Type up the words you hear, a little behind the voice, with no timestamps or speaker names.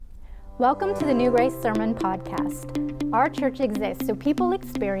Welcome to the New Grace Sermon Podcast. Our church exists so people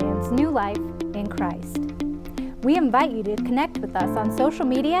experience new life in Christ. We invite you to connect with us on social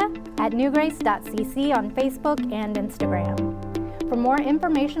media at newgrace.cc on Facebook and Instagram. For more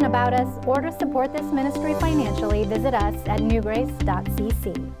information about us or to support this ministry financially, visit us at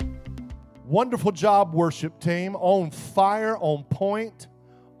newgrace.cc. Wonderful job, worship team. On fire, on point,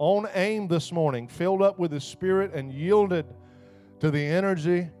 on aim this morning. Filled up with the Spirit and yielded to the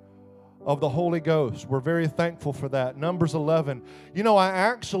energy of the Holy Ghost. We're very thankful for that. Numbers 11. You know, I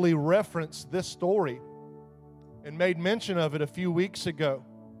actually referenced this story and made mention of it a few weeks ago.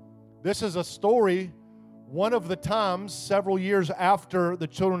 This is a story, one of the times, several years after the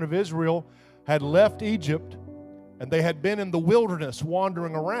children of Israel had left Egypt and they had been in the wilderness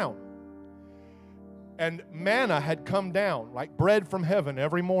wandering around. And manna had come down like bread from heaven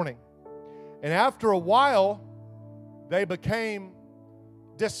every morning. And after a while, they became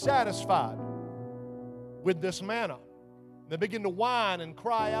dissatisfied with this manna. They begin to whine and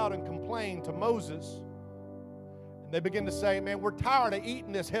cry out and complain to Moses. And they begin to say, man, we're tired of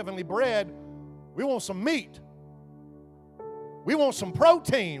eating this heavenly bread. We want some meat. We want some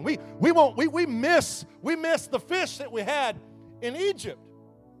protein. We miss the fish that we had in Egypt.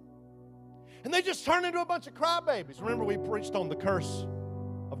 And they just turn into a bunch of crybabies. Remember, we preached on the curse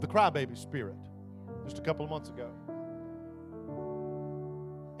of the crybaby spirit just a couple of months ago.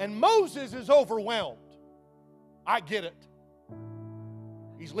 And Moses is overwhelmed. I get it.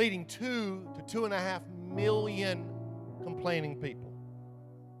 He's leading 2 to 2.5 million complaining people.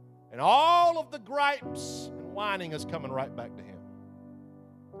 And all of the gripes and whining is coming right back to him.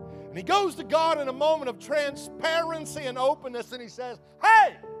 And he goes to God in a moment of transparency and openness and he says,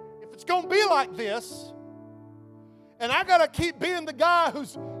 hey, if it's going to be like this, and I got to keep being the guy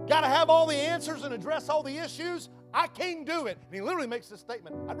who's got to have all the answers and address all the issues, I can't do it. And he literally makes this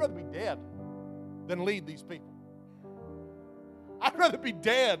statement, I'd rather be dead than lead these people. I'd rather be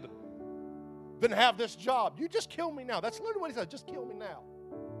dead than have this job. You just kill me now. That's literally what he said, just kill me now.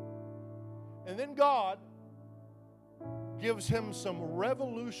 And then God gives him some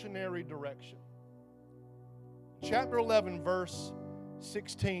revolutionary direction. Chapter 11, verse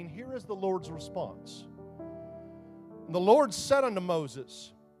 16, here is the Lord's response. And the Lord said unto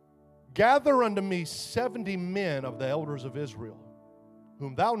Moses, gather unto me 70 men of the elders of Israel,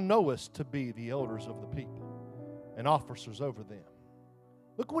 whom thou knowest to be the elders of the people, and officers over them.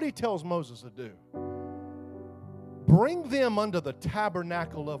 Look what he tells Moses to do. Bring them unto the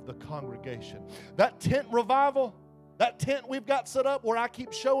tabernacle of the congregation. That tent revival, that tent we've got set up where I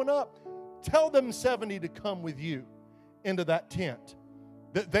keep showing up, tell them 70 to come with you into that tent,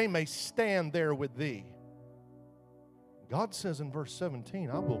 that they may stand there with thee. God says in verse 17,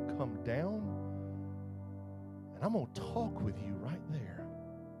 I will come down and I'm going to talk with you right there.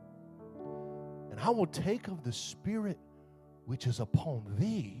 And I will take of the Spirit which is upon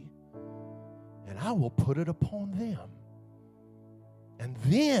thee and I will put it upon them. And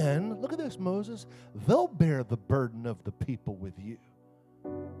then, look at this, Moses, they'll bear the burden of the people with you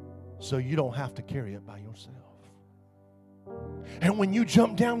so you don't have to carry it by yourself. And when you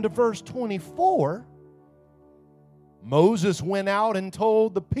jump down to verse 24, Moses went out and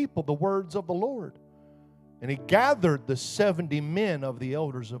told the people the words of the Lord. And he gathered the 70 men of the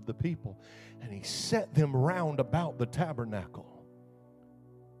elders of the people, and he set them round about the tabernacle.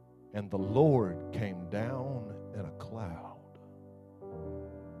 And the Lord came down in a cloud,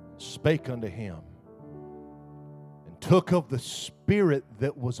 spake unto him, and took of the Spirit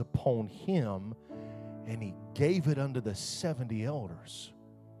that was upon him, and he gave it unto the 70 elders.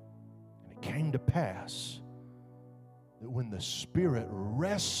 And it came to pass that when the Spirit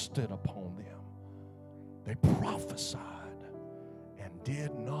rested upon them, they prophesied and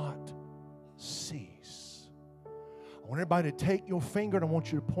did not cease. I want everybody to take your finger and I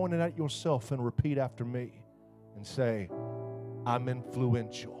want you to point it at yourself and repeat after me and say, I'm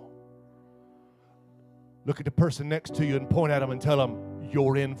influential. Look at the person next to you and point at them and tell them,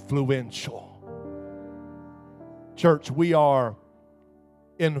 you're influential. Church, we are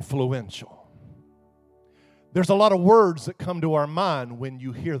influential. There's a lot of words that come to our mind when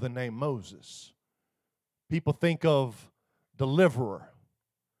you hear the name Moses. People think of deliverer.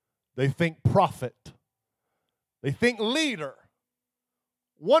 They think prophet. They think leader.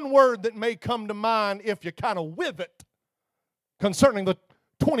 One word that may come to mind if you're kind of with it concerning the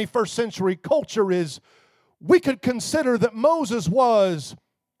 21st century culture is we could consider that Moses was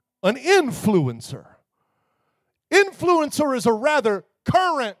an influencer. Influencer is a rather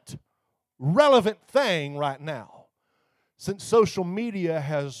current, relevant thing right now. Since social media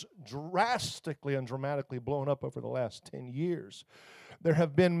has drastically and dramatically blown up over the last 10 years, there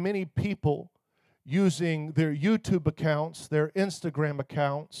have been many people using their YouTube accounts, their Instagram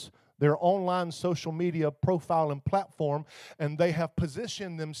accounts, their online social media profile and platform, and they have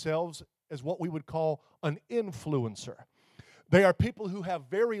positioned themselves as what we would call an influencer. They are people who have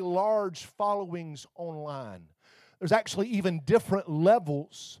very large followings online. There's actually even different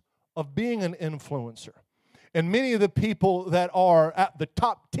levels of being an influencer. And many of the people that are at the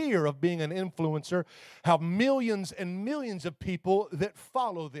top tier of being an influencer have millions and millions of people that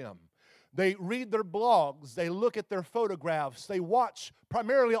follow them. They read their blogs, they look at their photographs, they watch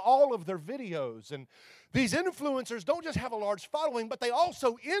primarily all of their videos. And these influencers don't just have a large following, but they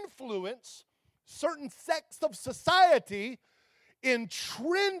also influence certain sects of society in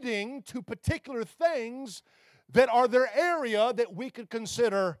trending to particular things that are their area that we could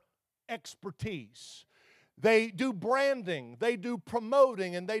consider expertise. They do branding, they do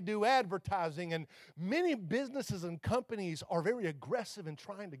promoting, and they do advertising. And many businesses and companies are very aggressive in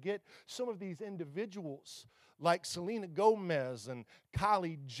trying to get some of these individuals like Selena Gomez and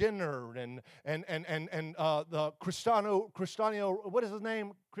Kylie Jenner and the Cristiano, what is his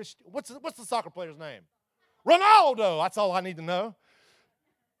name? What's the soccer player's name? Ronaldo. That's all I need to know.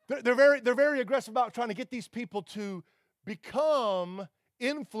 They're very aggressive about trying to get these people to become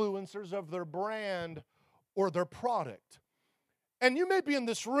influencers of their brand or their product. And you may be in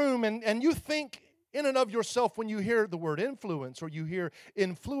this room and you think in and of yourself when you hear the word influence or you hear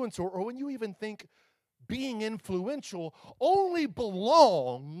influencer or when you even think being influential only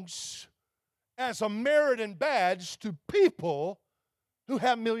belongs as a merit and badge to people who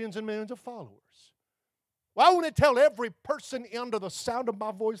have millions and millions of followers. Well, I want to tell every person under the sound of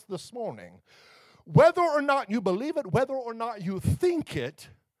my voice this morning, whether or not you believe it, whether or not you think it,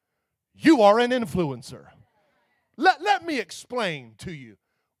 you are an influencer. Let me explain to you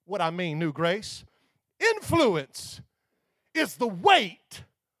what I mean, New Grace. Influence is the weight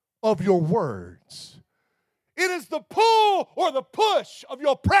of your words. It is the pull or the push of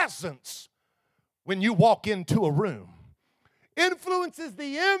your presence when you walk into a room. Influence is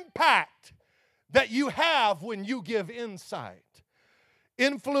the impact that you have when you give insight.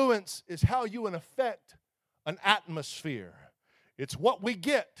 Influence is how you affect an atmosphere. It's what we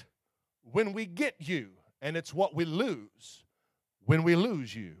get when we get you, and it's what we lose when we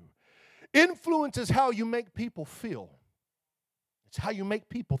lose you. Influence is how you make people feel. It's how you make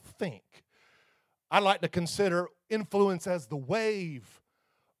people think. I like to consider influence as the wave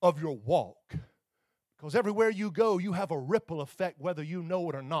of your walk, because everywhere you go, you have a ripple effect whether you know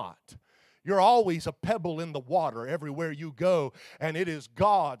it or not. You're always a pebble in the water everywhere you go, and it is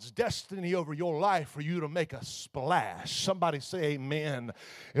God's destiny over your life for you to make a splash. Somebody say amen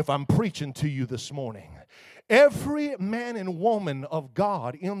if I'm preaching to you this morning. Every man and woman of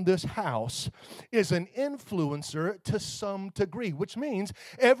God in this house is an influencer to some degree, which means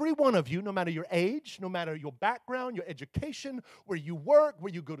every one of you, no matter your age, no matter your background, your education, where you work,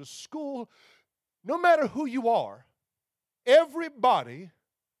 where you go to school, no matter who you are, everybody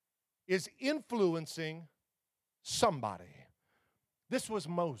is influencing somebody. This was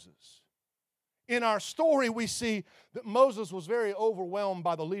Moses. In our story, we see that Moses was very overwhelmed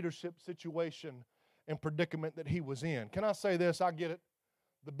by the leadership situation and predicament that he was in. Can I say this? I get it.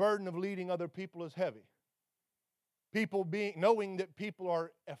 The burden of leading other people is heavy. Knowing that people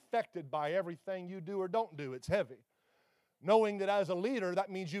are affected by everything you do or don't do, it's heavy. Knowing that as a leader, that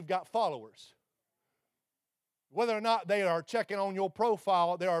means you've got followers. Whether or not they are checking on your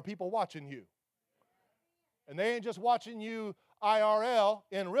profile, there are people watching you. And they ain't just watching you IRL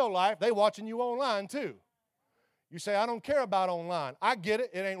in real life, they watching you online too. You say, I don't care about online. I get it,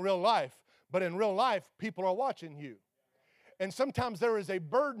 it ain't real life. But in real life, people are watching you. And sometimes there is a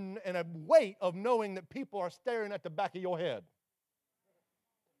burden and a weight of knowing that people are staring at the back of your head.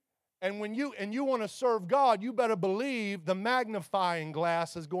 And when you want to serve God, you better believe the magnifying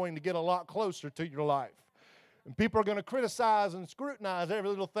glass is going to get a lot closer to your life. And people are going to criticize and scrutinize every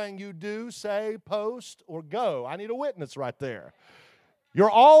little thing you do, say, post, or go. I need a witness right there. You're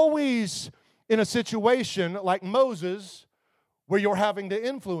always in a situation like Moses where you're having to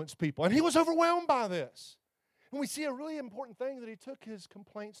influence people. And he was overwhelmed by this. And we see a really important thing that he took his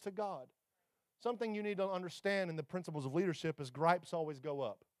complaints to God. Something you need to understand in the principles of leadership is gripes always go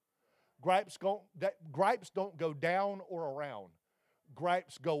up. Gripes don't go down or around.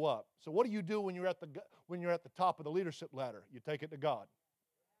 Gripes go up. So what do you do when you're at the top of the leadership ladder? You take it to God.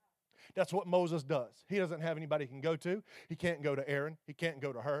 That's what Moses does. He doesn't have anybody he can go to. He can't go to Aaron. He can't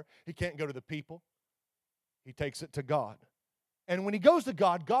go to her. He can't go to the people. He takes it to God. And when he goes to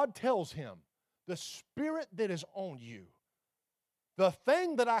God, God tells him, the spirit that is on you, the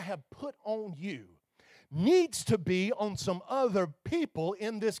thing that I have put on you, needs to be on some other people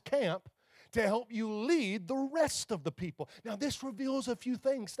in this camp to help you lead the rest of the people. Now, this reveals a few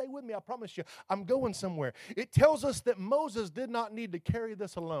things. Stay with me, I promise you. I'm going somewhere. It tells us that Moses did not need to carry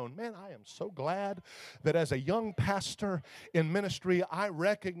this alone. Man, I am so glad that as a young pastor in ministry, I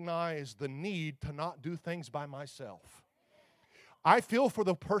recognize the need to not do things by myself. I feel for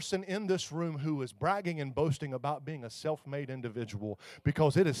the person in this room who is bragging and boasting about being a self-made individual,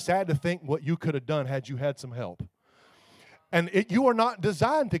 because it is sad to think what you could have done had you had some help. And you are not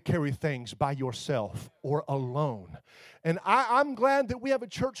designed to carry things by yourself or alone. And I'm glad that we have a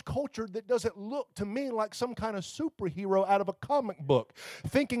church culture that doesn't look to me like some kind of superhero out of a comic book,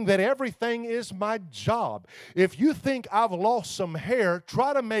 thinking that everything is my job. If you think I've lost some hair,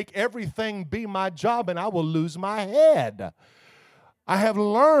 try to make everything be my job and I will lose my head. I have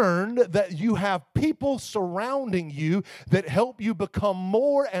learned that you have people surrounding you that help you become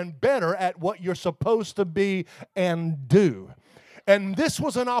more and better at what you're supposed to be and do. And this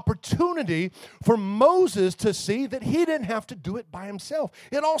was an opportunity for Moses to see that he didn't have to do it by himself.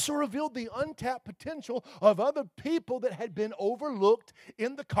 It also revealed the untapped potential of other people that had been overlooked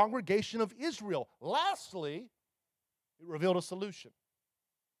in the congregation of Israel. Lastly, it revealed a solution.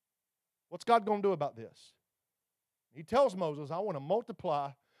 What's God going to do about this? He tells Moses, I want to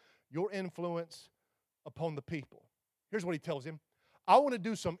multiply your influence upon the people. Here's what he tells him. I want to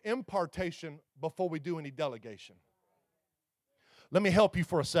do some impartation before we do any delegation. Let me help you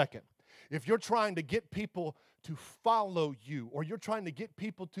for a second. If you're trying to get people to follow you, or you're trying to get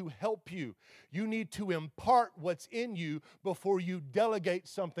people to help you, you need to impart what's in you before you delegate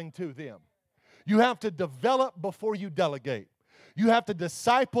something to them. You have to develop before you delegate. You have to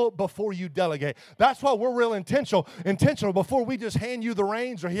disciple before you delegate. That's why we're real intentional before we just hand you the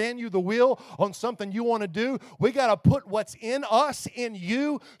reins or hand you the wheel on something you want to do. We got to put what's in us in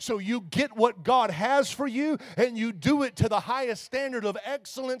you so you get what God has for you and you do it to the highest standard of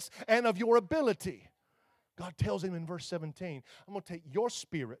excellence and of your ability. God tells him in verse 17, I'm going to take your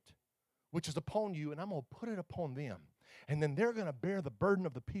spirit, which is upon you, and I'm going to put it upon them. And then they're going to bear the burden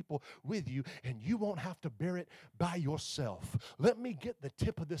of the people with you, and you won't have to bear it by yourself. Let me get the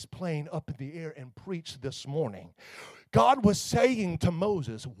tip of this plane up in the air and preach this morning. God was saying to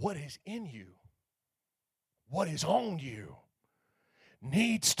Moses, what is in you, what is on you,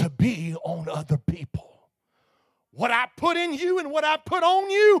 needs to be on other people. What I put in you and what I put on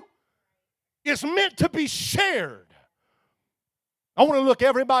you is meant to be shared. I want to look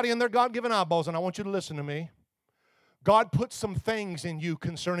everybody in their God-given eyeballs, and I want you to listen to me. God put some things in you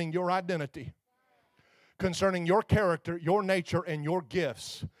concerning your identity, concerning your character, your nature, and your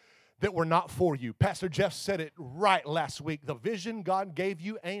gifts that were not for you. Pastor Jeff said it right last week. The vision God gave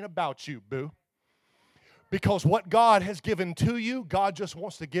you ain't about you, boo. Because what God has given to you, God just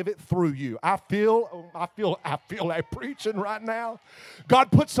wants to give it through you. I feel like preaching right now.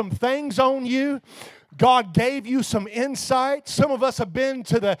 God put some things on you. God gave you some insight. Some of us have been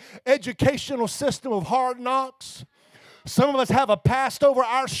to the educational system of hard knocks. Some of us have a past over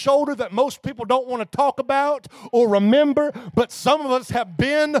our shoulder that most people don't want to talk about or remember, but some of us have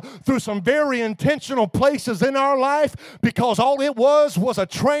been through some very intentional places in our life because all it was a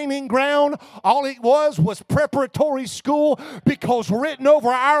training ground. All it was preparatory school, because written over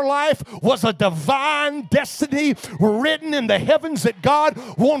our life was a divine destiny written in the heavens that God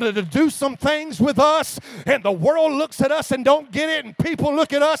wanted to do some things with us, and the world looks at us and don't get it, and people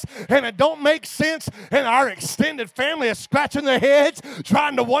look at us and it don't make sense, and our extended family scratching their heads,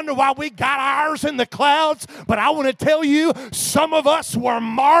 trying to wonder why we got ours in the clouds. But I want to tell you, some of us were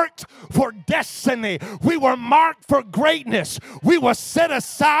marked for destiny. We were marked for greatness. We were set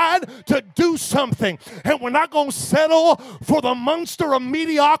aside to do something. And we're not going to settle for the monster of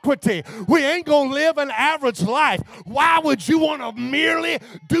mediocrity. We ain't going to live an average life. Why would you want to merely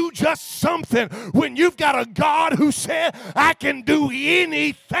do just something when you've got a God who said, I can do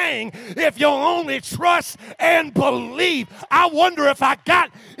anything if you'll only trust and believe? I wonder if I got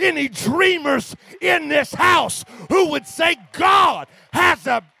any dreamers in this house who would say, God's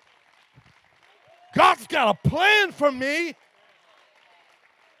got a plan for me.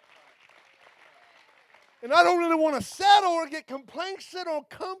 And I don't really want to settle or get complacent or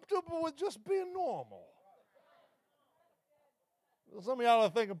comfortable with just being normal. Some of y'all are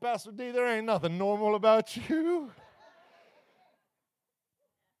thinking, Pastor D, there ain't nothing normal about you.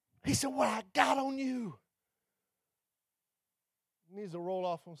 He said, what I got on you needs to roll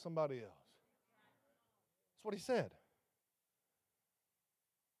off on somebody else. That's what he said.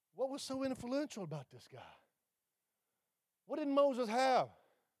 What was so influential about this guy? What did Moses have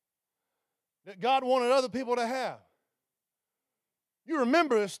that God wanted other people to have? You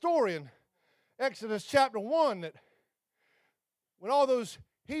remember his story, Exodus chapter 1 that when all those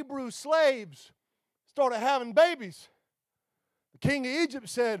Hebrew slaves started having babies, the king of Egypt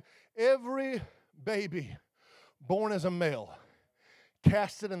said, every baby born as a male,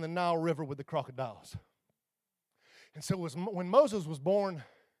 cast it in the Nile River with the crocodiles. And so when Moses was born,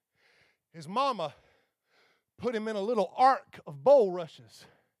 his mama put him in a little ark of bulrushes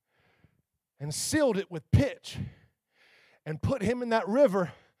and sealed it with pitch and put him in that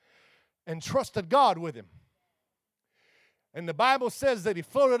river and trusted God with him. And the Bible says that he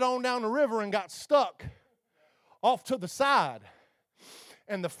floated on down the river and got stuck off to the side.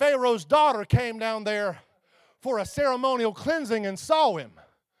 And the Pharaoh's daughter came down there for a ceremonial cleansing and saw him,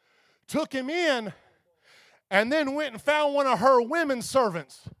 took him in, and then went and found one of her women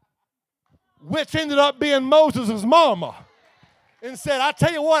servants, which ended up being Moses' mama, and said, I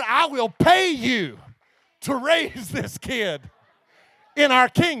tell you what, I will pay you to raise this kid in our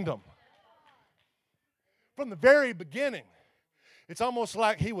kingdom. From the very beginning, it's almost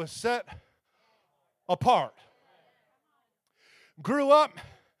like he was set apart. Grew up,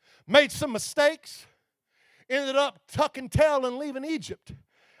 made some mistakes, ended up tucking tail and leaving Egypt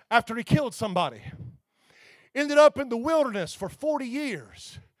after he killed somebody. Ended up in the wilderness for 40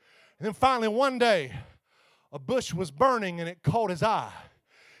 years. And then finally one day, a bush was burning and it caught his eye.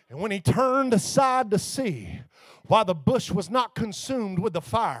 And when he turned aside to see why the bush was not consumed with the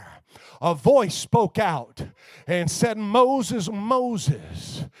fire, a voice spoke out and said, Moses,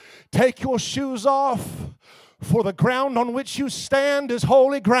 Moses, take your shoes off, for the ground on which you stand is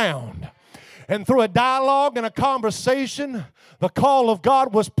holy ground. And through a dialogue and a conversation, the call of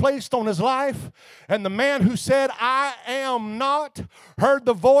God was placed on his life. And the man who said, I am not, heard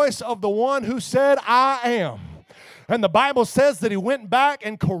the voice of the one who said, I am. And the Bible says that he went back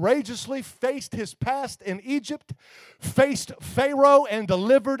and courageously faced his past in Egypt, faced Pharaoh and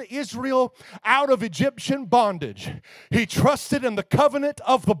delivered Israel out of Egyptian bondage. He trusted in the covenant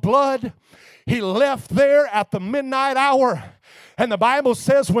of the blood. He left there at the midnight hour. And the Bible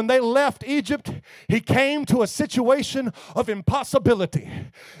says when they left Egypt, he came to a situation of impossibility.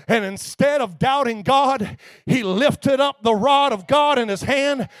 And instead of doubting God, he lifted up the rod of God in his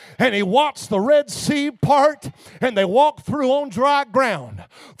hand and he watched the Red Sea part and they walked through on dry ground.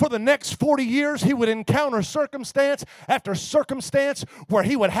 For the next 40 years, he would encounter circumstance after circumstance where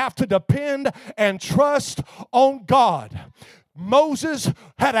he would have to depend and trust on God. Moses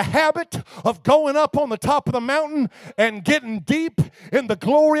had a habit of going up on the top of the mountain and getting deep in the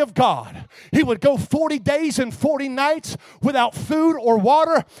glory of God. He would go 40 days and 40 nights without food or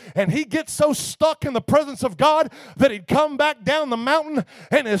water, and he'd get so stuck in the presence of God that he'd come back down the mountain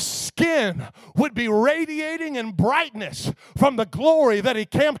and his skin would be radiating in brightness from the glory that he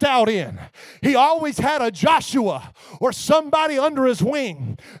camped out in. He always had a Joshua or somebody under his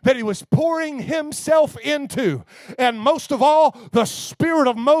wing that he was pouring himself into, and most of all, the spirit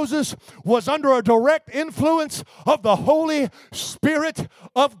of Moses was under a direct influence of the Holy Spirit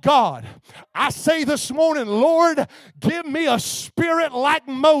of God. I say this morning, Lord, give me a spirit like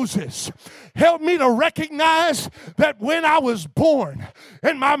Moses. Help me to recognize that when I was born,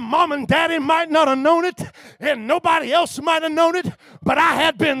 and my mom and daddy might not have known it, and nobody else might have known it, but I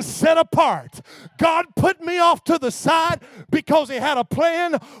had been set apart. God put me off to the side because he had a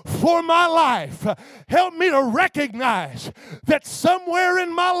plan for my life. Help me to recognize that somewhere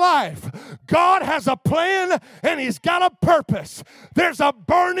in my life, God has a plan and he's got a purpose. There's a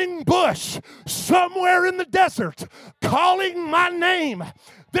burning bush somewhere in the desert calling my name.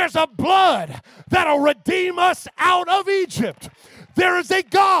 There's a blood that'll redeem us out of Egypt. There is a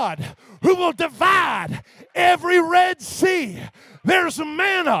God who will divide every Red Sea. There's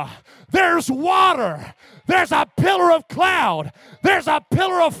manna. There's water. There's a pillar of cloud. There's a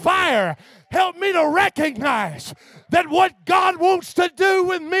pillar of fire. Help me to recognize that what God wants to do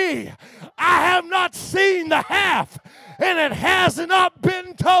with me, I have not seen the half, and it has not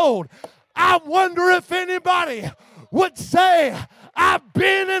been told. I wonder if anybody would say, I've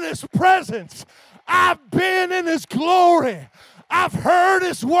been in his presence. I've been in his glory. I've heard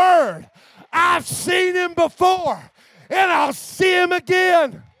his word. I've seen him before, and I'll see him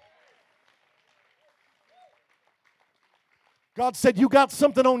again. God said, you got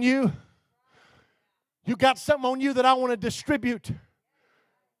something on you. You got something on you that I want to distribute.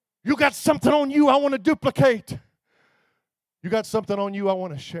 You got something on you I want to duplicate. You got something on you I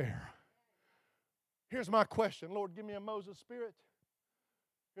want to share. Here's my question. Lord, give me a Moses spirit.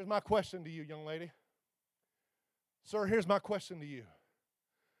 Here's my question to you, young lady. Sir, here's my question to you.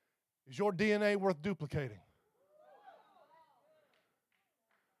 Is your DNA worth duplicating?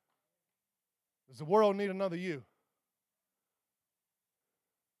 Does the world need another you?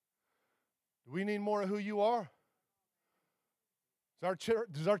 Do we need more of who you are?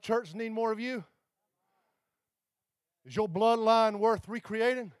 Does our church need more of you? Is your bloodline worth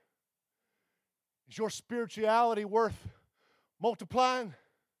recreating? Is your spirituality worth multiplying?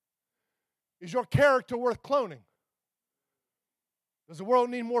 Is your character worth cloning? Does the world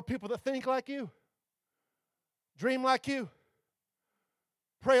need more people that think like you? Dream like you?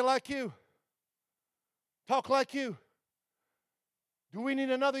 Pray like you? Talk like you? Do we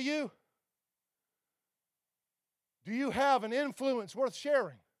need another you? Do you have an influence worth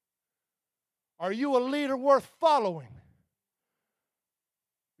sharing? Are you a leader worth following?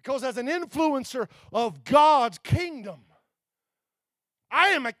 Because as an influencer of God's kingdom, I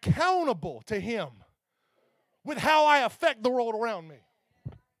am accountable to Him with how I affect the world around me.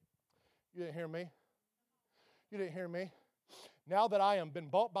 You didn't hear me? You didn't hear me? Now that I am been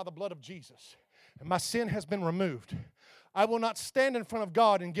bought by the blood of Jesus and my sin has been removed, I will not stand in front of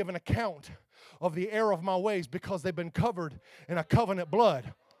God and give an account of the error of my ways because they've been covered in a covenant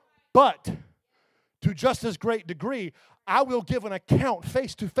blood. But to just as great degree, I will give an account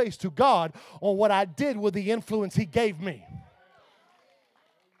face to face to God on what I did with the influence He gave me.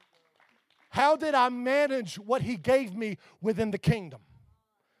 How did I manage what He gave me within the kingdom?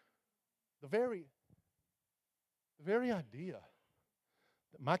 The very idea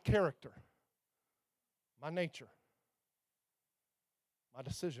that my character, my nature, my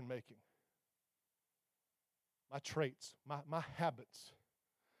decision making, my traits, my habits,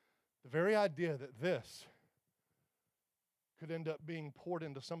 the very idea that this could end up being poured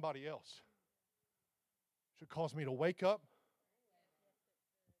into somebody else should cause me to wake up,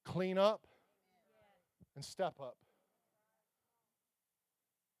 clean up, and step up.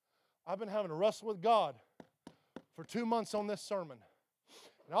 I've been having to wrestle with God for 2 months on this sermon.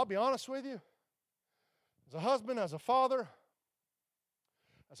 And I'll be honest with you, as a husband, as a father,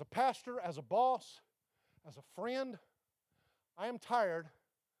 as a pastor, as a boss, as a friend, I am tired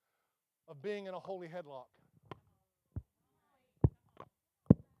of being in a holy headlock.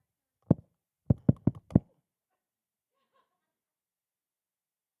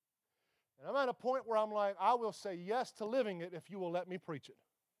 And I'm at a point where I'm like, I will say yes to living it if you will let me preach it.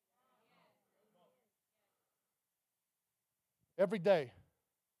 Every day,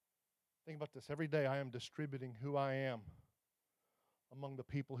 think about this, every day I am distributing who I am among the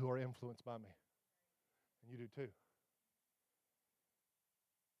people who are influenced by me. And you do too.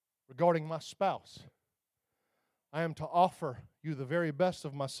 Regarding my spouse, I am to offer you the very best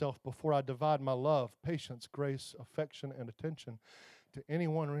of myself before I divide my love, patience, grace, affection, and attention to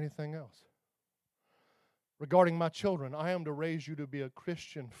anyone or anything else. Regarding my children, I am to raise you to be a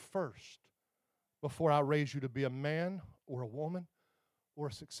Christian first before I raise you to be a man or a woman or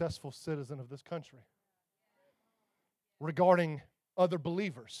a successful citizen of this country. Regarding other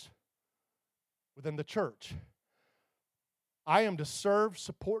believers within the church, I am to serve,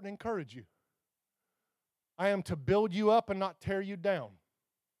 support, and encourage you. I am to build you up and not tear you down.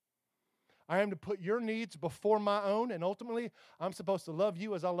 I am to put your needs before my own, and ultimately, I'm supposed to love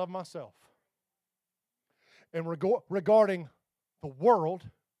you as I love myself. And regarding the world,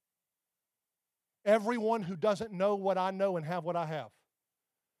 everyone who doesn't know what I know and have what I have,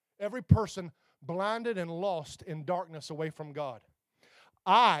 every person blinded and lost in darkness away from God,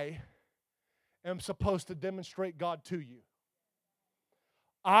 I am supposed to demonstrate God to you.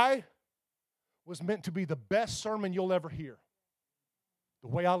 I was meant to be the best sermon you'll ever hear. The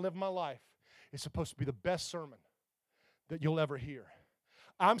way I live my life is supposed to be the best sermon that you'll ever hear.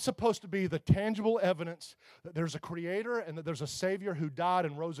 I'm supposed to be the tangible evidence that there's a Creator and that there's a Savior who died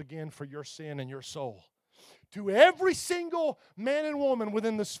and rose again for your sin and your soul. To every single man and woman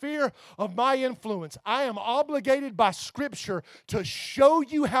within the sphere of my influence, I am obligated by Scripture to show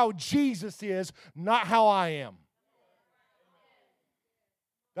you how Jesus is, not how I am.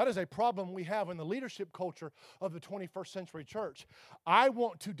 That is a problem we have in the leadership culture of the 21st century church. I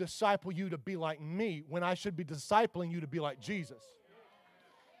want to disciple you to be like me when I should be discipling you to be like Jesus.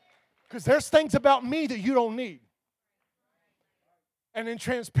 Because there's things about me that you don't need. And in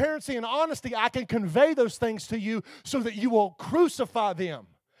transparency and honesty, I can convey those things to you so that you will crucify them.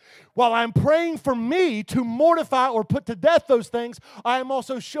 While I'm praying for me to mortify or put to death those things, I am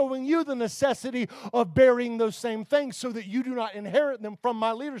also showing you the necessity of burying those same things so that you do not inherit them from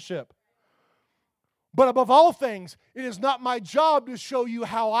my leadership. But above all things, it is not my job to show you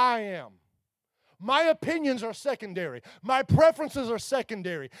how I am. My opinions are secondary. My preferences are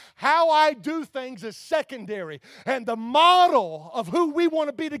secondary. How I do things is secondary. And the model of who we want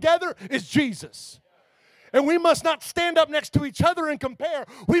to be together is Jesus. And we must not stand up next to each other and compare.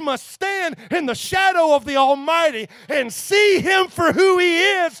 We must stand in the shadow of the Almighty and see Him for who He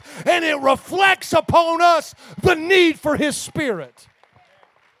is, and it reflects upon us the need for His Spirit.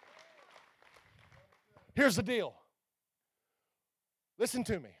 Here's the deal. Listen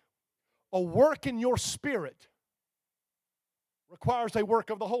to me. A work in your spirit requires a work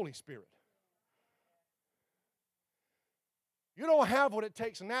of the Holy Spirit. You don't have what it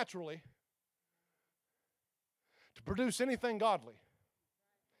takes naturally to produce anything godly.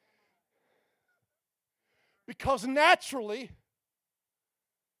 Because naturally,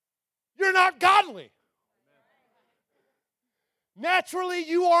 you're not godly. Naturally,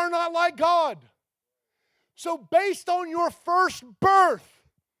 you are not like God. So based on your first birth,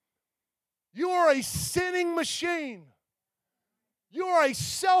 you are a sinning machine. You are a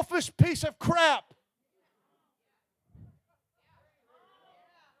selfish piece of crap.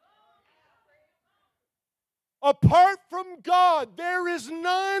 Apart from God, there is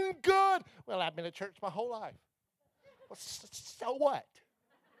none good. Well, I've been at church my whole life. Well, so what?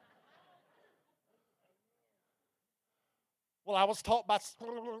 Well, I was taught by...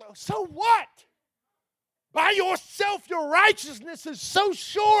 So what? By yourself, your righteousness is so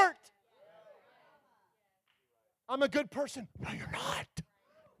short. I'm a good person. No, you're not.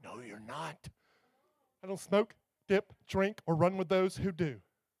 No, you're not. I don't smoke, dip, drink, or run with those who do.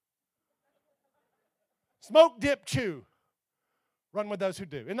 Smoke, dip, chew. Run with those who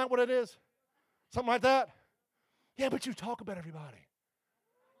do. Isn't that what it is? Something like that? Yeah, but you talk about everybody.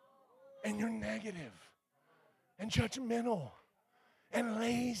 And you're negative. And judgmental. And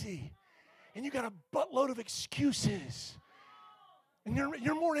lazy. And you got a buttload of excuses. And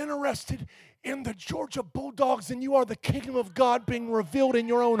you're more interested in the Georgia Bulldogs than you are the kingdom of God being revealed in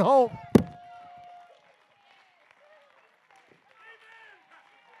your own home.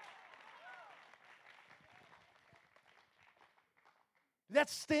 That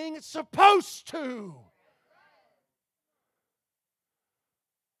sting, it's supposed to.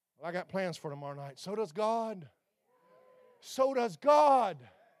 Well, I got plans for tomorrow night. So does God. So does God.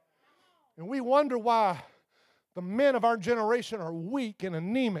 And we wonder why the men of our generation are weak and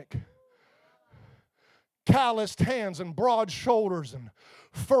anemic. Calloused hands and broad shoulders and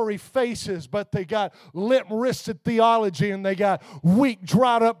furry faces, but they got limp-wristed theology and they got weak,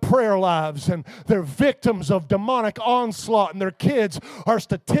 dried-up prayer lives, and they're victims of demonic onslaught, and their kids are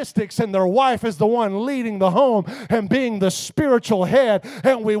statistics, and their wife is the one leading the home and being the spiritual head,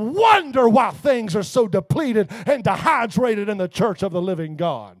 and we wonder why things are so depleted and dehydrated in the church of the living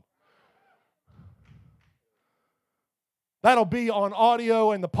God. That'll be on audio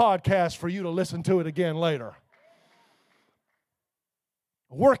and the podcast for you to listen to it again later.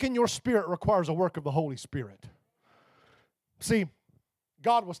 Work in your spirit requires a work of the Holy Spirit. See,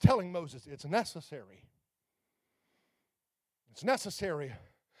 God was telling Moses, it's necessary. It's necessary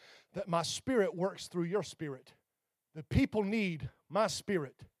that my spirit works through your spirit. The people need my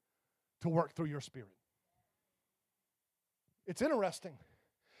spirit to work through your spirit. It's interesting.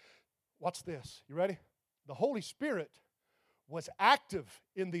 Watch this. You ready? The Holy Spirit was active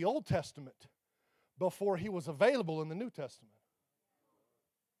in the Old Testament before He was available in the New Testament.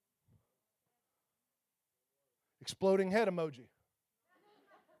 Exploding head emoji.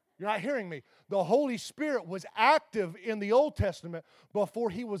 You're not hearing me. The Holy Spirit was active in the Old Testament before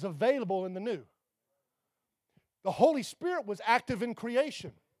He was available in the New. The Holy Spirit was active in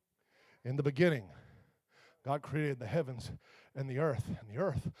creation. In the beginning, God created the heavens and the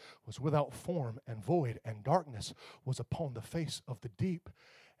earth was without form and void, and darkness was upon the face of the deep,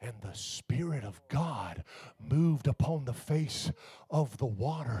 and the Spirit of God moved upon the face of the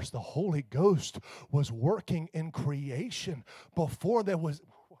waters. The Holy Ghost was working in creation before there was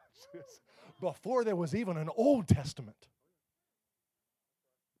even an Old Testament.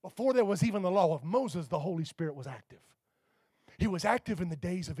 Before there was even the law of Moses, the Holy Spirit was active. He was active in the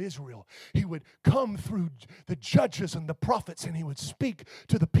days of Israel. He would come through the judges and the prophets, and He would speak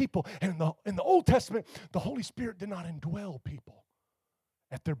to the people. And in the Old Testament, the Holy Spirit did not indwell people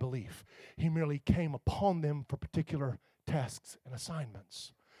at their belief. He merely came upon them for particular tasks and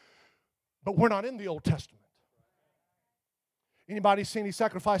assignments. But we're not in the Old Testament. Anybody seen He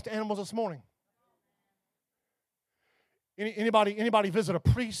sacrificed animals this morning? Anybody visit a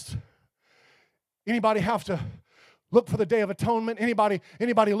priest? Anybody have to Look for the Day of Atonement. Anybody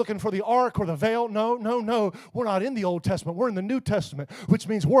looking for the ark or the veil? No. We're not in the Old Testament. We're in the New Testament, which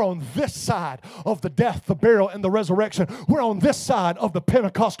means we're on this side of the death, the burial, and the resurrection. We're on this side of the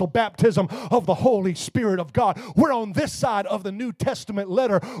Pentecostal baptism of the Holy Spirit of God. We're on this side of the New Testament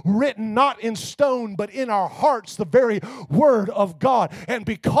letter, written not in stone, but in our hearts, the very Word of God. And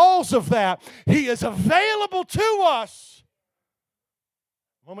because of that, He is available to us.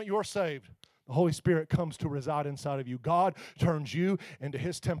 The moment you are saved, the Holy Spirit comes to reside inside of you. God turns you into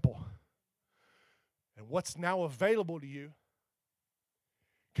His temple. And what's now available to you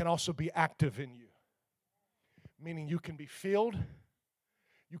can also be active in you. Meaning you can be filled,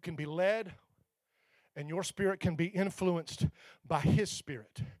 you can be led, and your spirit can be influenced by His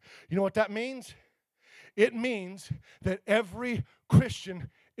Spirit. You know what that means? It means that every Christian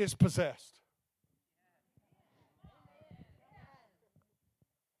is possessed.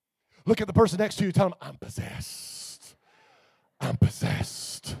 Look at the person next to you, tell them, I'm possessed. I'm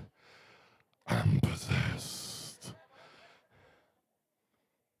possessed. I'm possessed.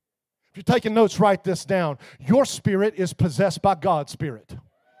 If you're taking notes, write this down. Your spirit is possessed by God's Spirit.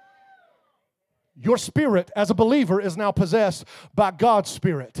 Your spirit as a believer is now possessed by God's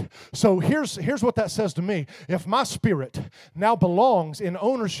Spirit. So here's what that says to me. If my spirit now belongs in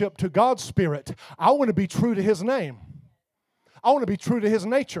ownership to God's Spirit, I want to be true to His name. I want to be true to His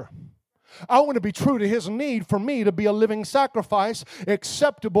nature. I want to be true to His need for me to be a living sacrifice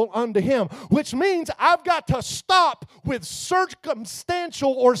acceptable unto Him, which means I've got to stop with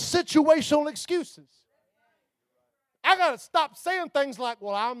circumstantial or situational excuses. I got to stop saying things like,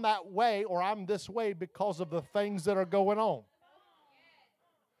 well, I'm that way or I'm this way because of the things that are going on.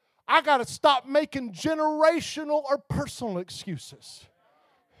 I got to stop making generational or personal excuses.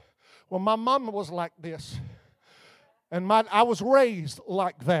 Well, my mama was like this, and I was raised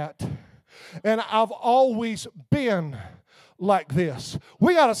like that. And I've always been like this.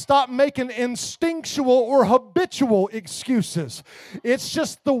 We got to stop making instinctual or habitual excuses. It's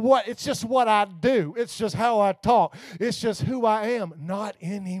just what I do. It's just how I talk. It's just who I am. Not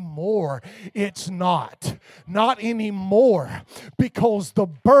anymore. It's not. Not anymore. Because the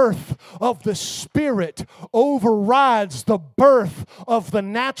birth of the Spirit overrides the birth of the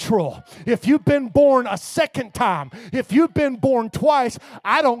natural. If you've been born a second time, if you've been born twice,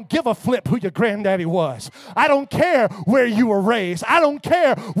 I don't give a flip who your granddaddy was. I don't care where you were raised. I don't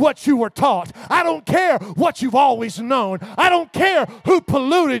care what you were taught. I don't care what you've always known. I don't care who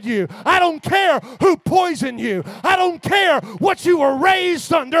polluted you. I don't care who poisoned you. I don't care what you were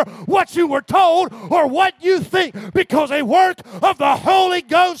raised under, what you were told, or what you think, because a work of the Holy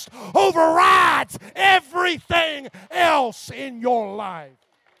Ghost overrides everything else in your life.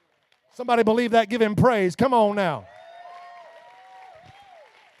 Somebody believe that? Give Him praise. Come on now.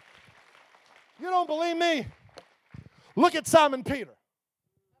 You don't believe me? Look at Simon Peter.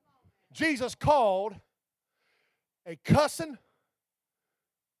 Jesus called a cussing,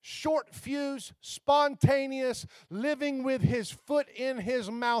 short fuse, spontaneous, living with his foot in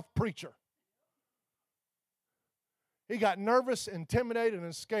his mouth preacher. He got nervous, intimidated,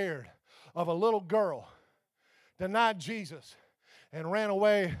 and scared of a little girl, denied Jesus, and ran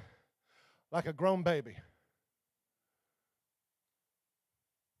away like a grown baby.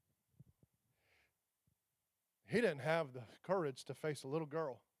 He didn't have the courage to face a little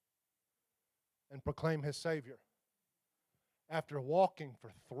girl and proclaim His Savior after walking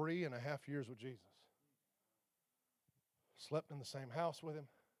for 3.5 years with Jesus. Slept in the same house with Him,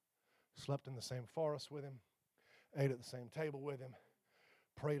 slept in the same forest with Him, ate at the same table with Him,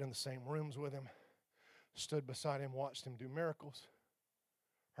 prayed in the same rooms with Him, stood beside Him, watched Him do miracles,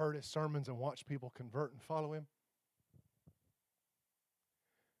 heard His sermons and watched people convert and follow Him.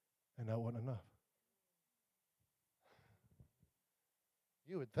 And that wasn't enough.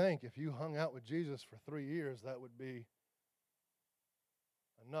 You would think if you hung out with Jesus for 3 years, that would be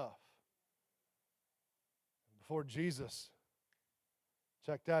enough. Before Jesus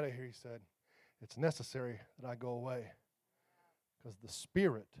checked out of here, He said, it's necessary that I go away because the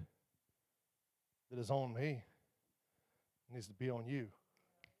Spirit that is on me needs to be on you,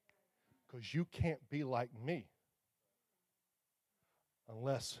 because you can't be like me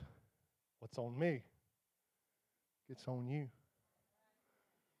unless what's on me gets on you.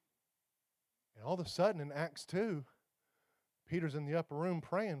 And all of a sudden in Acts 2, Peter's in the upper room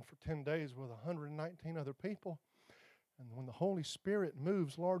praying for 10 days with 119 other people. And when the Holy Spirit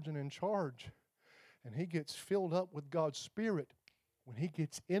moves large and in charge, and he gets filled up with God's Spirit, when he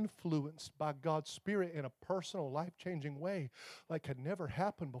gets influenced by God's Spirit in a personal, life-changing way like had never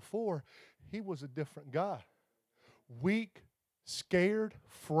happened before, he was a different guy. Weak, scared,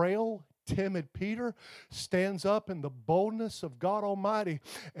 frail, timid Peter stands up in the boldness of God Almighty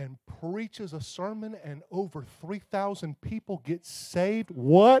and preaches a sermon, and over 3,000 people get saved.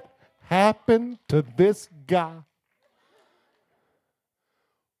 What happened to this guy?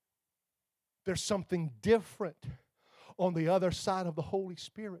 There's something different on the other side of the Holy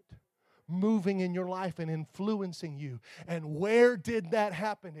Spirit moving in your life and influencing you. And where did that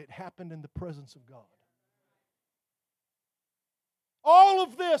happen? It happened in the presence of God. All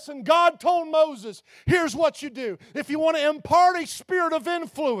of this, and God told Moses, here's what you do. If you want to impart a spirit of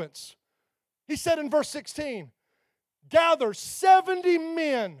influence, He said in verse 16, gather 70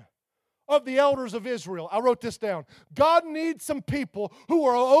 men of the elders of Israel. I wrote this down. God needs some people who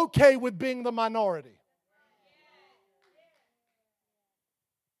are okay with being the minority.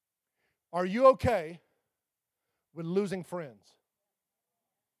 Are you okay with losing friends?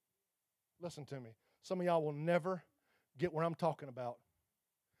 Listen to me. Some of y'all will never get where I'm talking about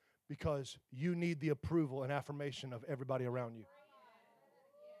because you need the approval and affirmation of everybody around you.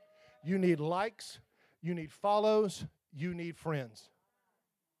 You need likes, you need follows, you need friends.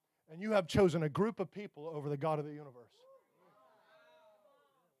 And you have chosen a group of people over the God of the universe.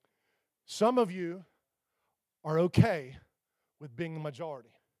 Some of you are okay with being the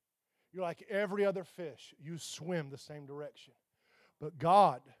majority. You're like every other fish. You swim the same direction. But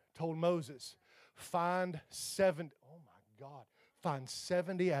God told Moses, find 70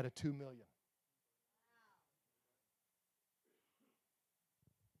 out of 2 million.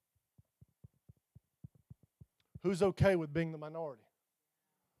 Who's okay with being the minority?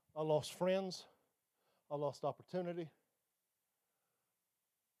 I lost friends. I lost opportunity.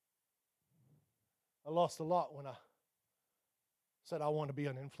 I lost a lot when I said I want to be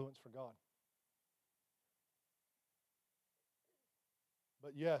an influence for God.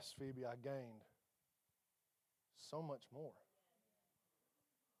 But yes, Phoebe, I gained so much more.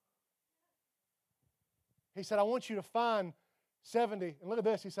 He said, I want you to find 70. And look at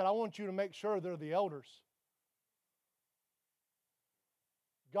this. He said, I want you to make sure they're the elders.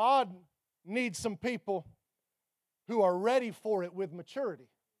 God needs some people who are ready for it with maturity.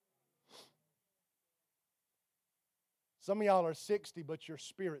 Some of y'all are 60, but your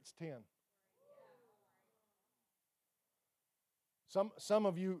spirit's 10. Some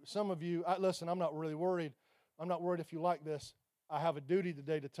of you, listen, I'm not really worried. I'm not worried if you like this. I have a duty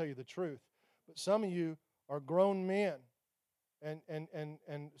today to tell you the truth. But some of you are grown men,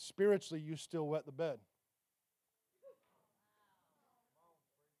 and spiritually you still wet the bed.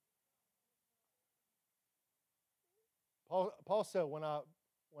 Paul said, when I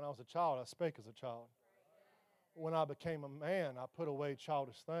was a child, I spake as a child. When I became a man, I put away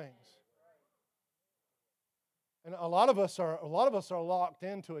childish things. And a lot of us are locked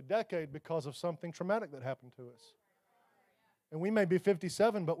into a decade because of something traumatic that happened to us. And we may be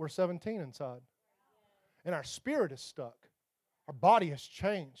 57, but we're 17 inside. And our spirit is stuck. Our body has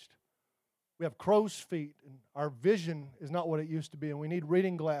changed. We have crow's feet, and our vision is not what it used to be, and we need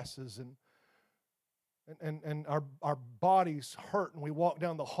reading glasses, and our bodies hurt, and we walk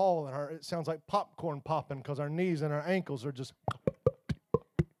down the hall, and it sounds like popcorn popping because our knees and our ankles are just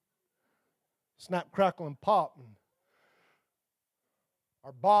snap, crackle, and pop. And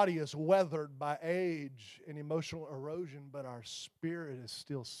our body is weathered by age and emotional erosion, but our spirit is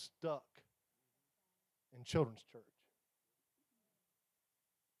still stuck in children's church.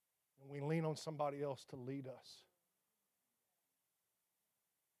 And we lean on somebody else to lead us.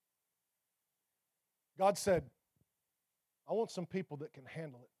 God said, I want some people that can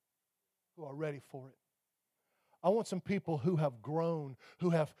handle it, who are ready for it. I want some people who have grown,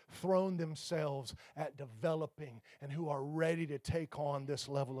 who have thrown themselves at developing, and who are ready to take on this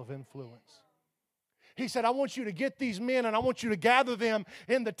level of influence. He said, I want you to get these men and I want you to gather them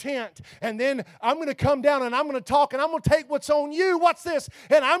in the tent. And then I'm going to come down and I'm going to talk and I'm going to take what's on you. What's this?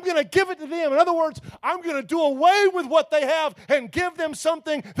 And I'm going to give it to them. In other words, I'm going to do away with what they have and give them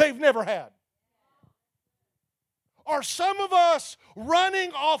something they've never had. Are some of us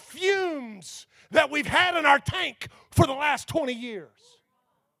running off fumes that we've had in our tank for the last 20 years?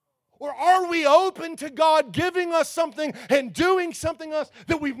 Or are we open to God giving us something and doing something else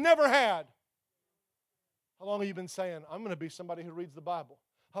that we've never had? How long have you been saying, I'm going to be somebody who reads the Bible?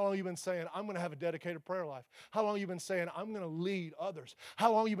 How long have you been saying, I'm going to have a dedicated prayer life? How long have you been saying, I'm going to lead others?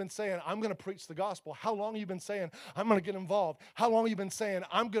 How long have you been saying, I'm going to preach the gospel? How long have you been saying, I'm going to get involved? How long have you been saying,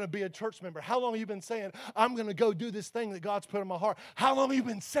 I'm going to be a church member? How long have you been saying, I'm going to go do this thing that God's put in my heart? How long have you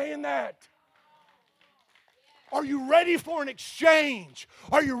been saying that? Are you ready for an exchange?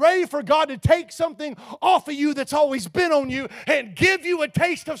 Are you ready for God to take something off of you that's always been on you and give you a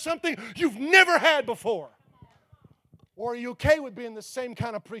taste of something you've never had before? Or are you okay with being the same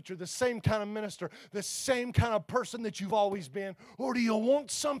kind of preacher, the same kind of minister, the same kind of person that you've always been? Or do you want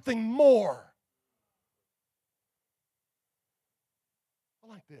something more? I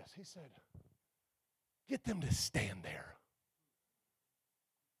like this. He said, get them to stand there.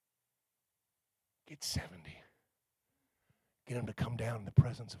 Get 70. Get them to come down in the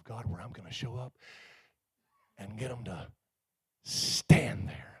presence of God where I'm going to show up, and get them to stand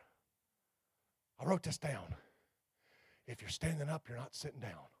there. I wrote this down. If you're standing up, you're not sitting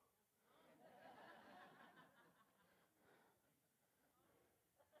down.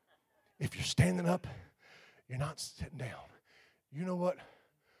 If you're standing up, you're not sitting down. You know what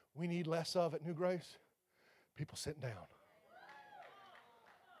we need less of at New Grace? People sitting down.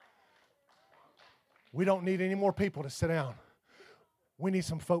 We don't need any more people to sit down. We need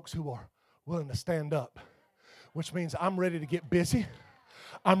some folks who are willing to stand up, which means I'm ready to get busy.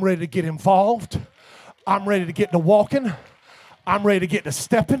 I'm ready to get involved. I'm ready to get to walking. I'm ready to get to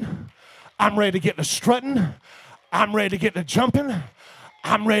stepping. I'm ready to get to strutting. I'm ready to get to jumping.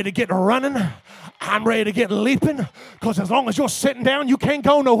 I'm ready to get to running. I'm ready to get leaping, because as long as you're sitting down, you can't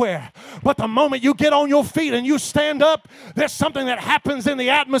go nowhere. But the moment you get on your feet and you stand up, there's something that happens in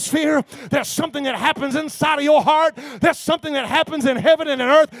the atmosphere. There's something that happens inside of your heart. There's something that happens in heaven and in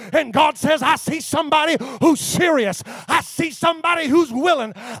earth. And God says, I see somebody who's serious. I see somebody who's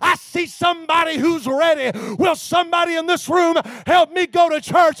willing. I see somebody who's ready. Will somebody in this room help me go to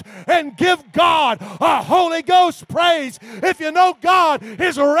church and give God a Holy Ghost praise? If you know God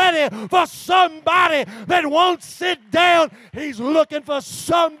is ready for somebody that won't sit down, He's looking for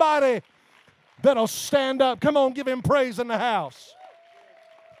somebody that'll stand up. Come on, give Him praise in the house.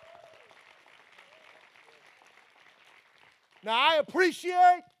 Now, I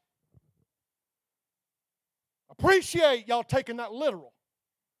appreciate y'all taking that literal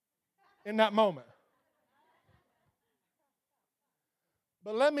in that moment.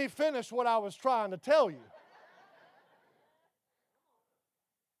 But let me finish what I was trying to tell you.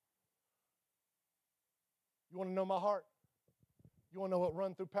 You want to know my heart? You want to know what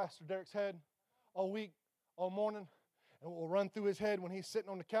run through Pastor Derek's head all week, all morning, and what will run through his head when he's sitting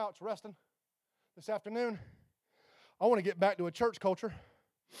on the couch resting this afternoon? I want to get back to a church culture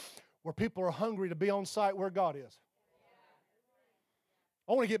where people are hungry to be on site where God is.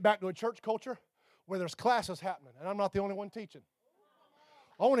 I want to get back to a church culture where there's classes happening, and I'm not the only one teaching.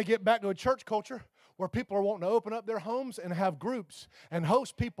 I want to get back to a church culture where people are wanting to open up their homes and have groups and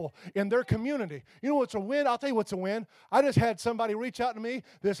host people in their community. You know what's a win? I'll tell you what's a win. I just had somebody reach out to me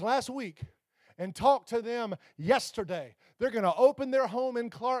this last week and talk to them yesterday. They're going to open their home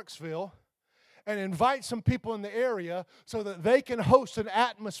in Clarksville and invite some people in the area so that they can host an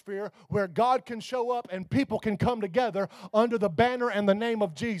atmosphere where God can show up and people can come together under the banner and the name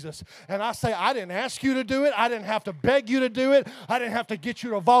of Jesus. And I say, I didn't ask you to do it. I didn't have to beg you to do it. I didn't have to get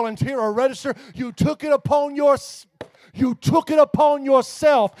you to volunteer or register. You took it upon yourself.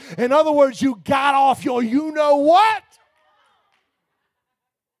 In other words, you got off your you-know-what.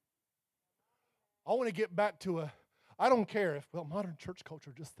 I want to get back to I don't care if, modern church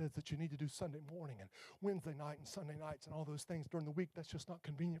culture just says that you need to do Sunday morning and Wednesday night and Sunday nights and all those things during the week. That's just not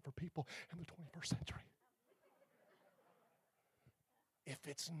convenient for people in the 21st century. If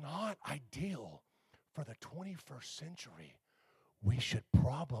it's not ideal for the 21st century, we should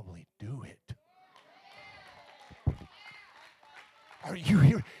probably do it. Are you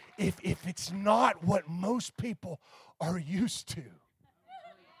here? If it's not what most people are used to,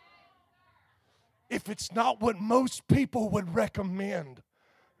 if it's not what most people would recommend,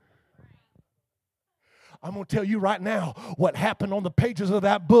 I'm going to tell you right now what happened on the pages of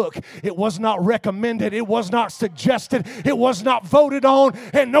that book. It was not recommended. It was not suggested. It was not voted on,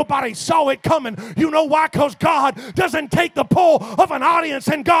 and nobody saw it coming. You know why? Because God doesn't take the pull of an audience,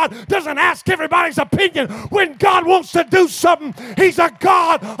 and God doesn't ask everybody's opinion. When God wants to do something, He's a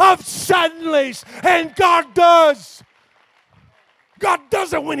God of suddenlies, and God does. God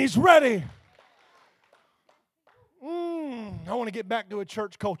does it when He's ready. I want to get back to a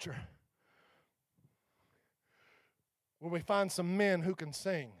church culture where we find some men who can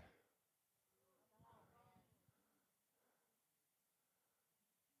sing.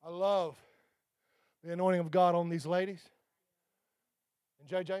 I love the anointing of God on these ladies. And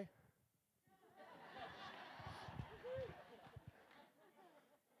JJ?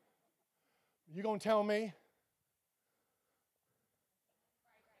 You going to tell me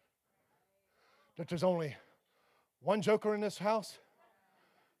that there's only one joker in this house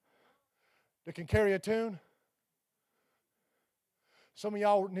that can carry a tune? Some of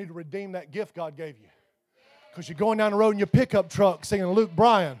y'all need to redeem that gift God gave you, because you're going down the road in your pickup truck singing Luke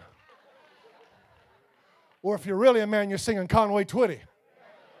Bryan. Or if you're really a man, you're singing Conway Twitty.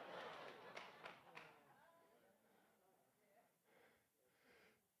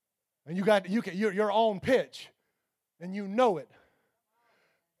 And you're on pitch, and you know it.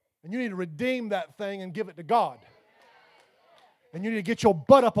 And you need to redeem that thing and give it to God. And you need to get your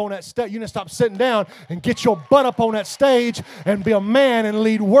butt up on that stage. You need to stop sitting down and get your butt up on that stage and be a man and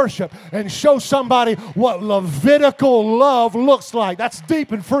lead worship and show somebody what Levitical love looks like. That's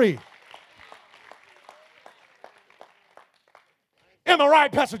deep and free. Am I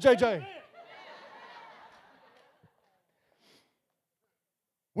right, Pastor JJ?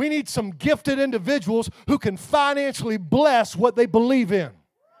 We need some gifted individuals who can financially bless what they believe in.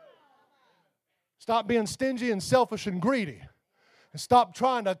 Stop being stingy and selfish and greedy. And stop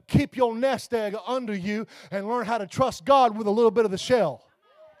trying to keep your nest egg under you and learn how to trust God with a little bit of the shell.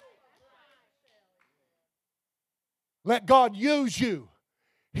 Let God use you.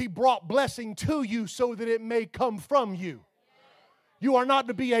 He brought blessing to you so that it may come from you. You are not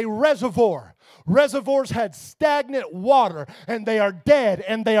to be a reservoir. Reservoirs had stagnant water, and they are dead,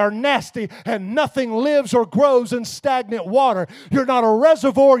 and they are nasty, and nothing lives or grows in stagnant water. You're not a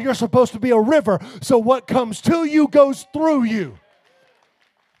reservoir. You're supposed to be a river. So what comes to you goes through you.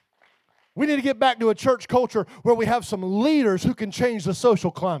 We need to get back to a church culture where we have some leaders who can change the social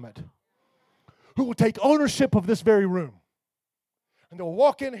climate, who will take ownership of this very room. And they'll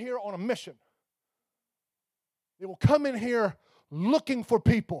walk in here on a mission. They will come in here looking for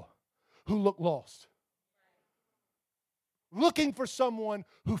people who look lost. Looking for someone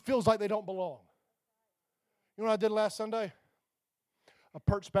who feels like they don't belong. You know what I did last Sunday? I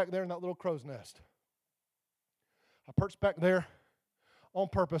perched back there in that little crow's nest. I perched back there on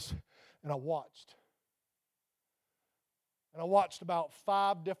purpose, and I watched. And I watched about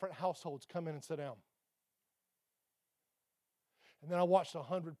 5 different households come in and sit down. And then I watched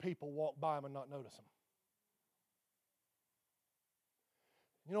 100 people walk by them and not notice them.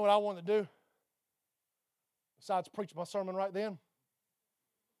 You know what I wanted to do? Besides preach my sermon right then,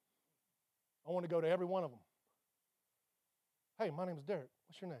 I want to go to every one of them. Hey, my name's Derek.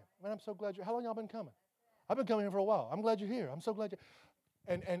 What's your name? Man, I'm so glad how long y'all been coming? I've been coming here for a while. I'm glad you're here. I'm so glad you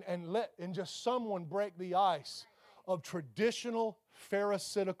and just someone break the ice of traditional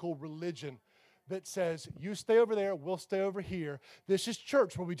Pharisaical religion that says, you stay over there, we'll stay over here. This is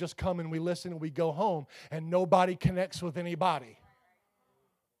church where we just come and we listen and we go home and nobody connects with anybody.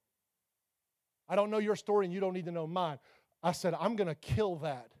 I don't know your story and you don't need to know mine. I said, I'm going to kill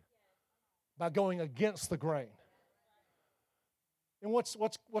that by going against the grain. And what's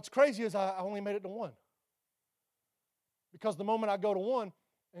crazy is I only made it to one. Because the moment I go to one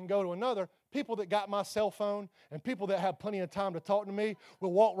and go to another, people that got my cell phone and people that have plenty of time to talk to me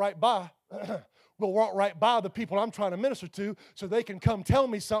will walk right by the people I'm trying to minister to so they can come tell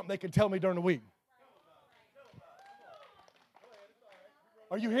me something they can tell me during the week.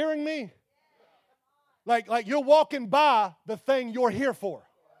 Are you hearing me? Like you're walking by the thing you're here for.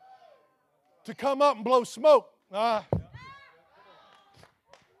 To come up and blow smoke. I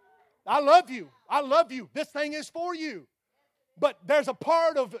love you. I love you. This thing is for you. But there's a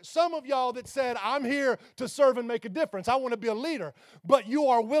part of some of y'all that said, I'm here to serve and make a difference. I want to be a leader. But you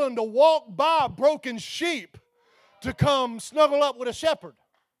are willing to walk by broken sheep to come snuggle up with a shepherd.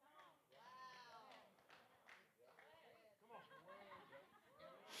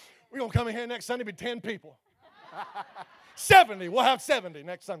 We're going to come in here next Sunday, be 10 people. 70. We'll have 70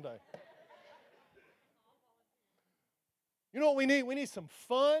 next Sunday. You know what we need? We need some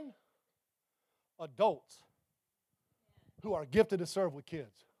fun adults who are gifted to serve with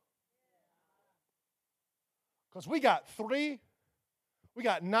kids. Because we got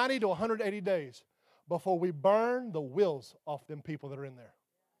 90 to 180 days before we burn the wheels off them people that are in there.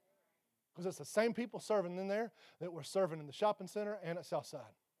 Because it's the same people serving in there that we're serving in the shopping center and at Southside.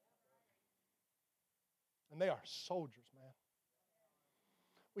 And they are soldiers, man.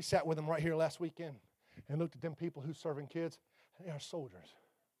 We sat with them right here last weekend and looked at them people who's serving kids. And they are soldiers.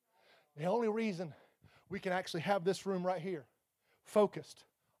 The only reason we can actually have this room right here focused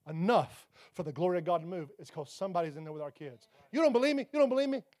enough for the glory of God to move is because somebody's in there with our kids. You don't believe me? You don't believe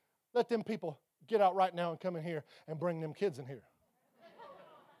me? Let them people get out right now and come in here and bring them kids in here.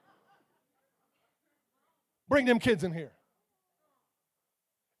 Bring them kids in here.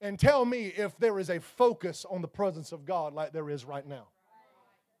 And tell me if there is a focus on the presence of God like there is right now.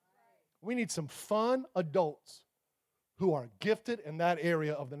 We need some fun adults who are gifted in that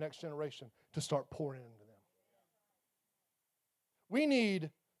area of the next generation to start pouring into them. We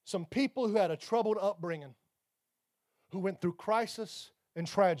need some people who had a troubled upbringing, who went through crisis and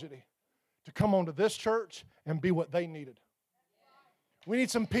tragedy, to come onto this church and be what they needed. We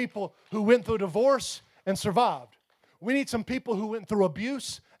need some people who went through divorce and survived. We need some people who went through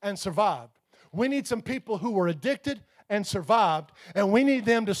abuse and survived. We need some people who were addicted and survived, and we need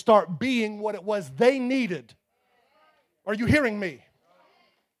them to start being what it was they needed. Are you hearing me?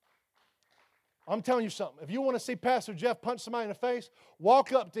 I'm telling you something. If you want to see Pastor Jeff punch somebody in the face,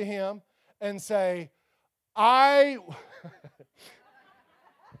 walk up to him and say, I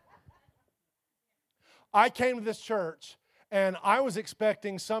came to this church and I was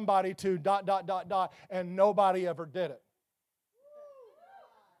expecting somebody to ... and nobody ever did it.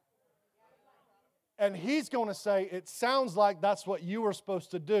 And he's going to say, it sounds like that's what you were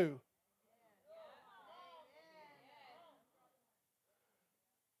supposed to do.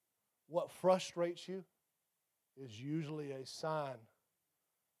 What frustrates you is usually a sign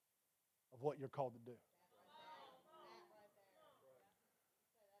of what you're called to do.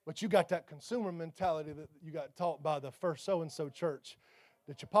 But you got that consumer mentality that you got taught by the first so-and-so church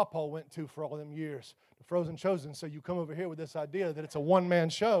that your papa went to for all them years, the Frozen Chosen. So you come over here with this idea that it's a one-man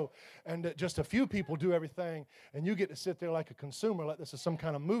show and that just a few people do everything, and you get to sit there like a consumer, like this is some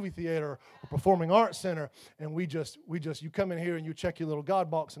kind of movie theater or performing arts center, and you come in here and you check your little God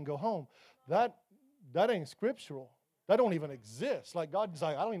box and go home. That ain't scriptural. That don't even exist. Like God's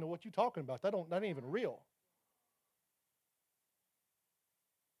like, I don't even know what you're talking about. That ain't even real.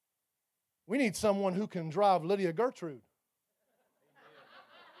 We need someone who can drive Lydia Gertrude.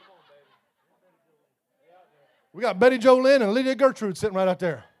 We got Betty Jo Lynn and Lydia Gertrude sitting right out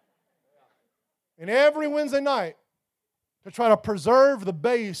there. And every Wednesday night, to try to preserve the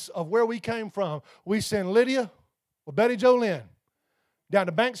base of where we came from, we send Lydia or Betty Jo Lynn down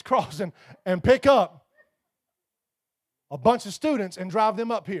to Banks Crossing and pick up a bunch of students and drive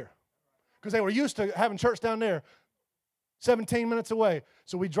them up here. Because they were used to having church down there 17 minutes away.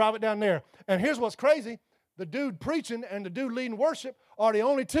 So we drive it down there. And here's what's crazy. The dude preaching and the dude leading worship are the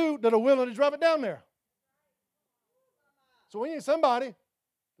only two that are willing to drive it down there. So we need somebody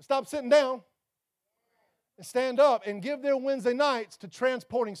to stop sitting down and stand up and give their Wednesday nights to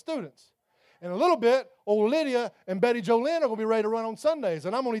transporting students. In a little bit, old Lydia and Betty Jo Lynn are going to be ready to run on Sundays.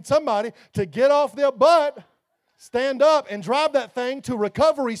 And I'm going to need somebody to get off their butt, stand up, and drive that thing to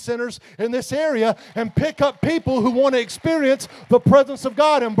recovery centers in this area and pick up people who want to experience the presence of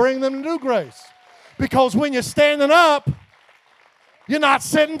God and bring them to New Grace. Because when you're standing up, you're not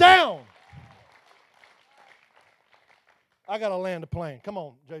sitting down. I got to land the plane. Come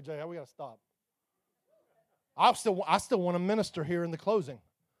on, JJ, we got to stop. I still want to minister here in the closing.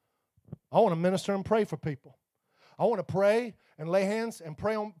 I want to minister and pray for people. I want to pray and lay hands and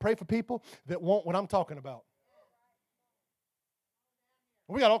pray for people that want what I'm talking about.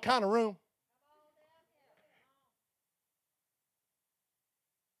 We got all kind of room.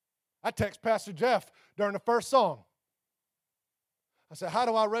 I text Pastor Jeff during the first song. I said, how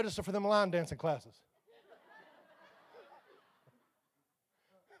do I register for them line dancing classes?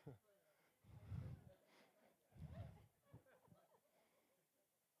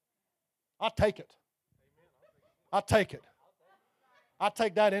 I'll take it. I'll take it. I'll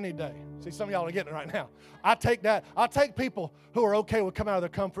take that any day. See, some of y'all are getting it right now. I take that. I'll take people who are okay with coming out of their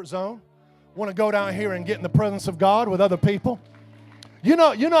comfort zone, want to go down here and get in the presence of God with other people. You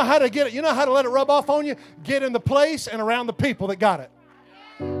know how to get it. You know how to let it rub off on you? Get in the place and around the people that got it.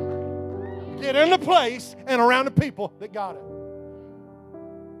 Get in the place and around the people that got it.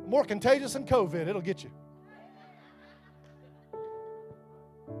 More contagious than COVID. It'll get you.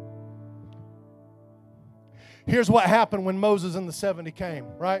 Here's what happened when Moses and the 70 came,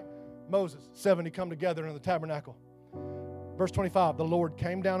 right? Moses, 70 come together in the tabernacle. Verse 25, the Lord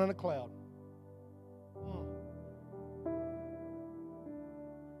came down in a cloud.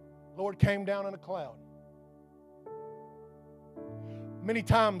 Lord came down in a cloud. Many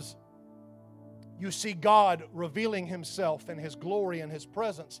times you see God revealing himself and his glory and his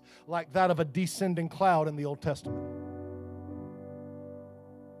presence like that of a descending cloud in the Old Testament.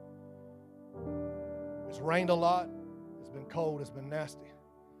 It's rained a lot. It's been cold. It's been nasty.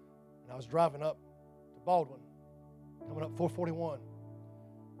 And I was driving up to Baldwin, coming up 441.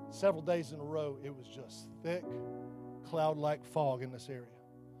 Several days in a row, it was just thick, cloud-like fog in this area.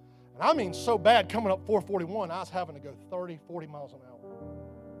 And I mean so bad coming up 441, I was having to go 30, 40 miles an hour.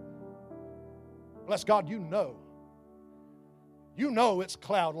 Bless God, you know it's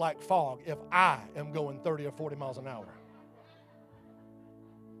cloud-like fog if I am going 30 or 40 miles an hour.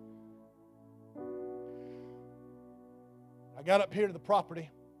 I got up here to the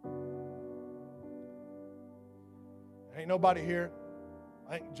property. Ain't nobody here.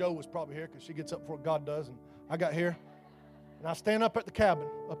 I think Joe was probably here because she gets up before God does. And I got here. And I stand up at the cabin,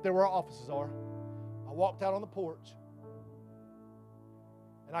 up there where our offices are. I walked out on the porch.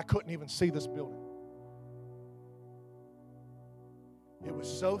 And I couldn't even see this building. It was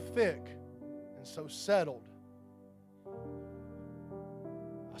so thick and so settled.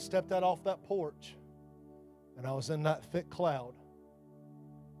 I stepped out off that porch, and I was in that thick cloud.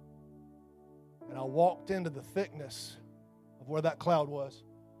 And I walked into the thickness of where that cloud was.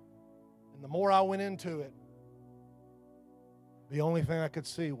 And the more I went into it, the only thing I could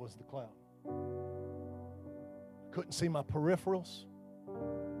see was the cloud. I couldn't see my peripherals.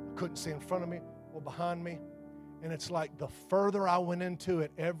 I couldn't see in front of me or behind me. And it's like the further I went into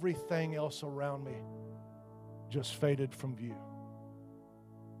it, everything else around me just faded from view.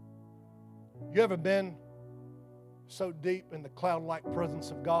 You ever been so deep in the cloud-like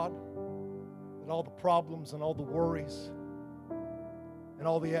presence of God that all the problems and all the worries and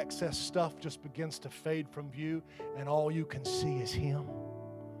all the excess stuff just begins to fade from view, and all you can see is Him?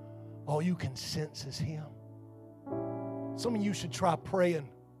 All you can sense is Him. Some of you should try praying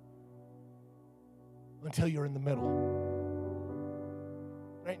until you're in the middle.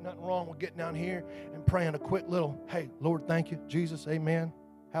 There ain't nothing wrong with getting down here and praying a quick little, hey, Lord, thank you, Jesus, amen,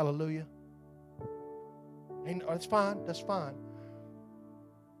 hallelujah. That's fine, that's fine.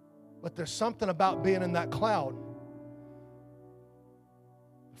 But there's something about being in that cloud.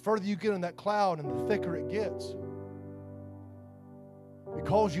 The further you get in that cloud and the thicker it gets,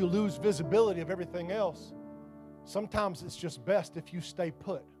 because you lose visibility of everything else, sometimes it's just best if you stay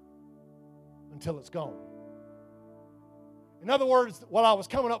put until it's gone. In other words, while I was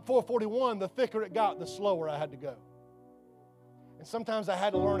coming up 441, the thicker it got, the slower I had to go. And sometimes I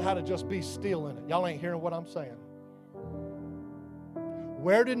had to learn how to just be still in it. Y'all ain't hearing what I'm saying.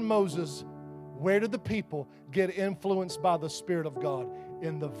 Where did the people get influenced by the Spirit of God?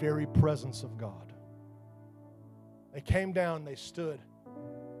 In the very presence of God. They came down, they stood,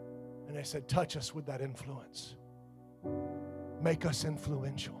 and they said, touch us with that influence. Make us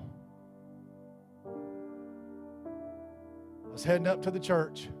influential. I was heading up to the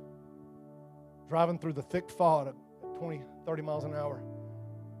church, driving through the thick fog at 20, 30 miles an hour.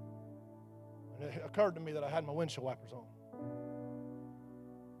 And it occurred to me that I had my windshield wipers on.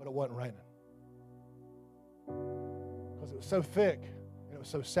 But it wasn't raining. Because it was so thick and it was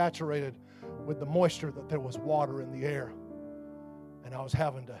so saturated with the moisture that there was water in the air. And I was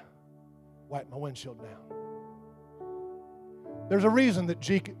having to wipe my windshield down. There's a reason that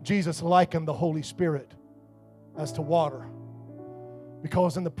Jesus likened the Holy Spirit as to water.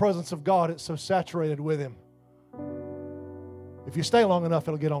 Because in the presence of God, it's so saturated with Him. If you stay long enough,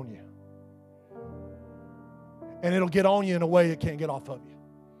 it'll get on you. And it'll get on you in a way it can't get off of you.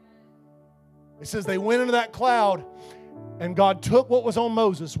 It says they went into that cloud, and God took what was on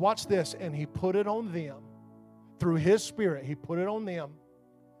Moses, watch this, and He put it on them. Through His Spirit, He put it on them.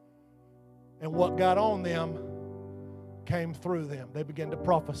 And what got on them came through them. They began to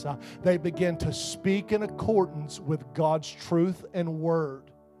prophesy. They began to speak in accordance with God's truth and word.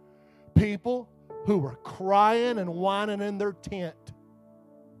 People who were crying and whining in their tent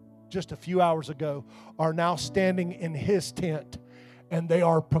just a few hours ago are now standing in His tent, and they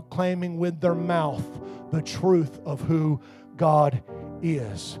are proclaiming with their mouth the truth of who God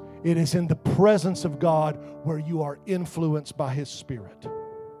is. It is in the presence of God where you are influenced by His Spirit.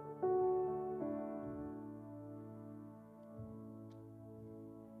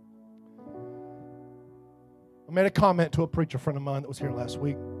 I made a comment to a preacher friend of mine that was here last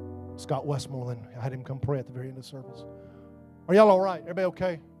week, Scott Westmoreland. I had him come pray at the very end of the service. Are y'all all right? Everybody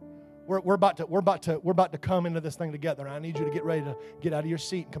okay? We're about to come into this thing together. I need you to get ready to get out of your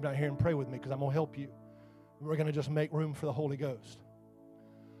seat and come down here and pray with me, because I'm going to help you. We're going to just make room for the Holy Ghost.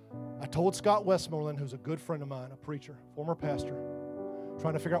 I told Scott Westmoreland, who's a good friend of mine, a preacher, former pastor,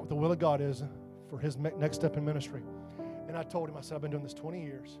 trying to figure out what the will of God is for his next step in ministry. And I told him, I said, I've been doing this 20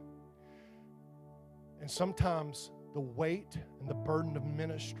 years. And sometimes the weight and the burden of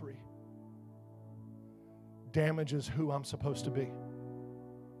ministry damages who I'm supposed to be.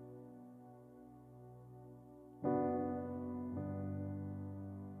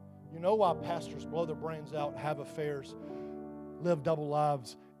 You know why pastors blow their brains out, have affairs, live double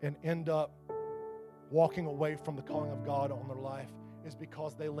lives, and end up walking away from the calling of God on their life? Is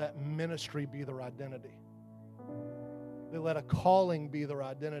because they let ministry be their identity. They let a calling be their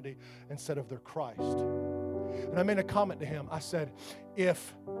identity instead of their Christ. And I made a comment to him. I said,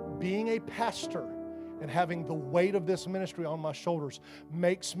 if being a pastor and having the weight of this ministry on my shoulders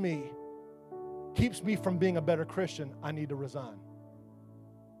keeps me from being a better Christian, I need to resign.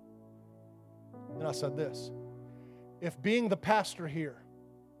 And I said this, if being the pastor here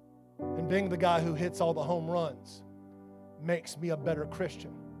and being the guy who hits all the home runs makes me a better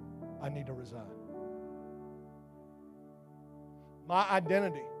Christian, I need to resign. My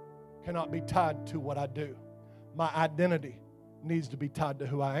identity cannot be tied to what I do. My identity needs to be tied to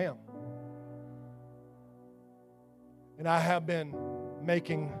who I am. And I have been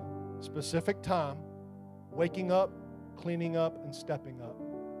making specific time, waking up, cleaning up, and stepping up.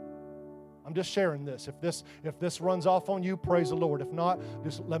 I'm just sharing this. If this runs off on you, praise the Lord. If not,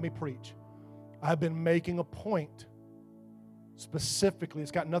 just let me preach. I've been making a point specifically.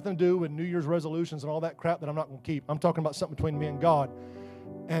 It's got nothing to do with New Year's resolutions and all that crap that I'm not going to keep. I'm talking about something between me and God.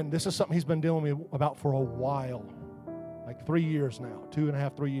 And this is something He's been dealing with me about for a while, like 3 years now,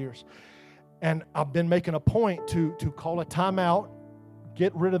 2.5, 3 years. And I've been making a point to call a timeout,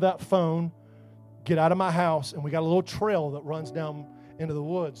 get rid of that phone, get out of my house, and we got a little trail that runs down into the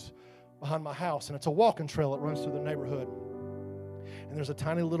woods behind my house, and it's a walking trail that runs through the neighborhood. And there's a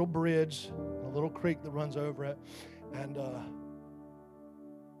tiny little bridge, a little creek that runs over it. And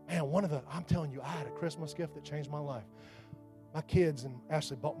man, I'm telling you, I had a Christmas gift that changed my life. My kids and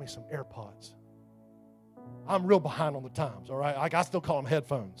Ashley bought me some AirPods. I'm real behind on the times, all right? I still call them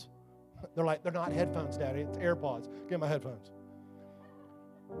headphones. They're like, they're not headphones, Daddy. It's AirPods. Get my headphones.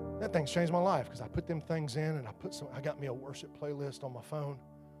 That thing's changed my life because I put them things in, and I got me a worship playlist on my phone.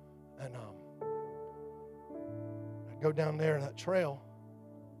 And I go down there in that trail,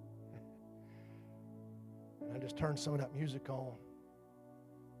 and I just turn some of that music on.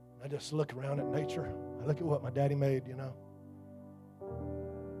 I just look around at nature. I look at what my daddy made, you know.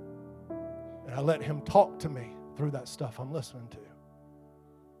 And I let Him talk to me through that stuff I'm listening to.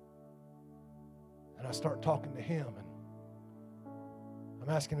 And I start talking to Him, and I'm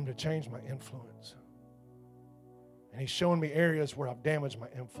asking Him to change my influence. And He's showing me areas where I've damaged my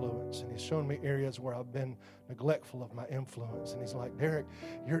influence. And He's showing me areas where I've been neglectful of my influence. And He's like, Derek,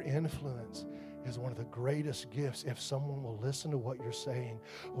 your influence is one of the greatest gifts if someone will listen to what you're saying,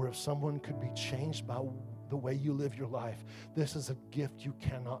 or if someone could be changed by the way you live your life. This is a gift you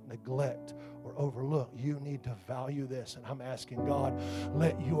cannot neglect or overlook. You need to value this. And I'm asking God,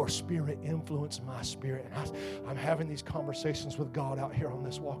 let your spirit influence my spirit. And I'm having these conversations with God out here on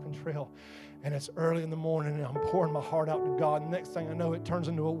this walking trail. And it's early in the morning, and I'm pouring my heart out to God. And next thing I know, it turns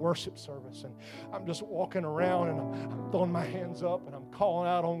into a worship service. And I'm just walking around, and I'm throwing my hands up, and I'm calling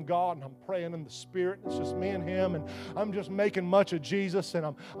out on God, and I'm praying in the Spirit. It's just me and Him, and I'm just making much of Jesus, and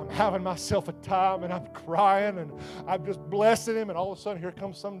I'm having myself a time, and I'm crying, and I'm just blessing Him. And all of a sudden, here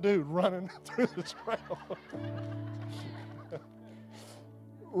comes some dude running through the trail.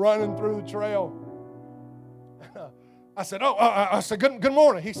 Running through the trail. I said, I said, good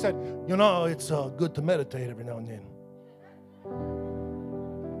morning. He said, you know, it's good to meditate every now and then.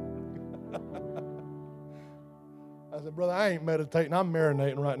 I said, brother, I ain't meditating. I'm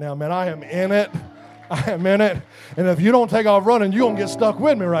marinating right now, man. I am in it. I am in it. And if you don't take off running, you're going to get stuck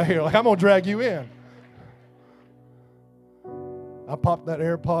with me right here. Like, I'm going to drag you in. I popped that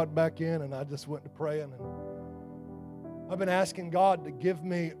AirPod back in, and I just went to praying. And I've been asking God to give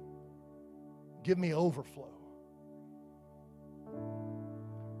me overflow.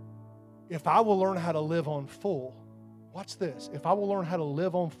 If I will learn how to live on full, watch this. If I will learn how to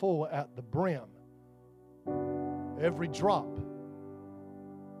live on full at the brim, every drop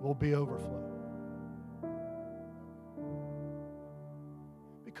will be overflow.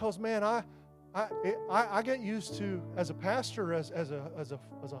 Because, man, I get used to, as a pastor, as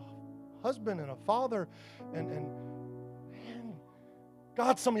a husband and a father, and man,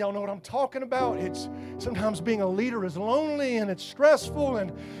 God, some of y'all know what I'm talking about. It's sometimes being a leader is lonely, and it's stressful,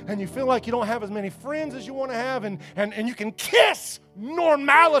 and you feel like you don't have as many friends as you want to have, and you can kiss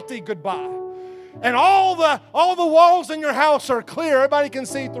normality goodbye. And all the walls in your house are clear. Everybody can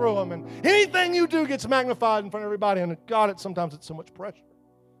see through them, and anything you do gets magnified in front of everybody. And God, sometimes it's so much pressure.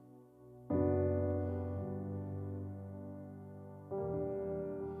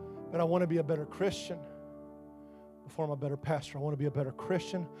 But I want to be a better Christian before I'm a better pastor. I want to be a better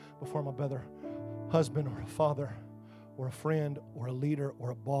Christian before I'm a better husband or a father or a friend or a leader or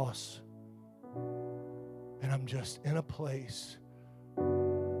a boss. And I'm just in a place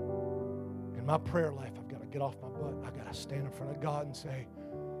in my prayer life, I've got to get off my butt. I've got to stand in front of God and say,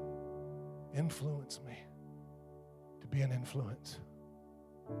 influence me to be an influence.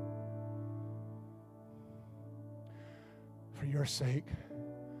 For your sake,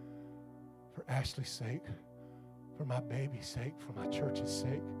 for Ashley's sake, for my baby's sake, for my church's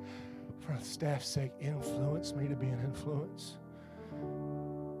sake, for the staff's sake, influence me to be an influence.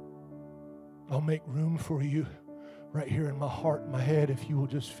 I'll make room for you right here in my heart and my head if you will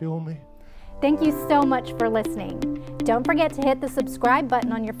just fill me. Thank you so much for listening. Don't forget to hit the subscribe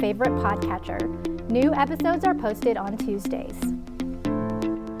button on your favorite podcatcher. New episodes are posted on Tuesdays.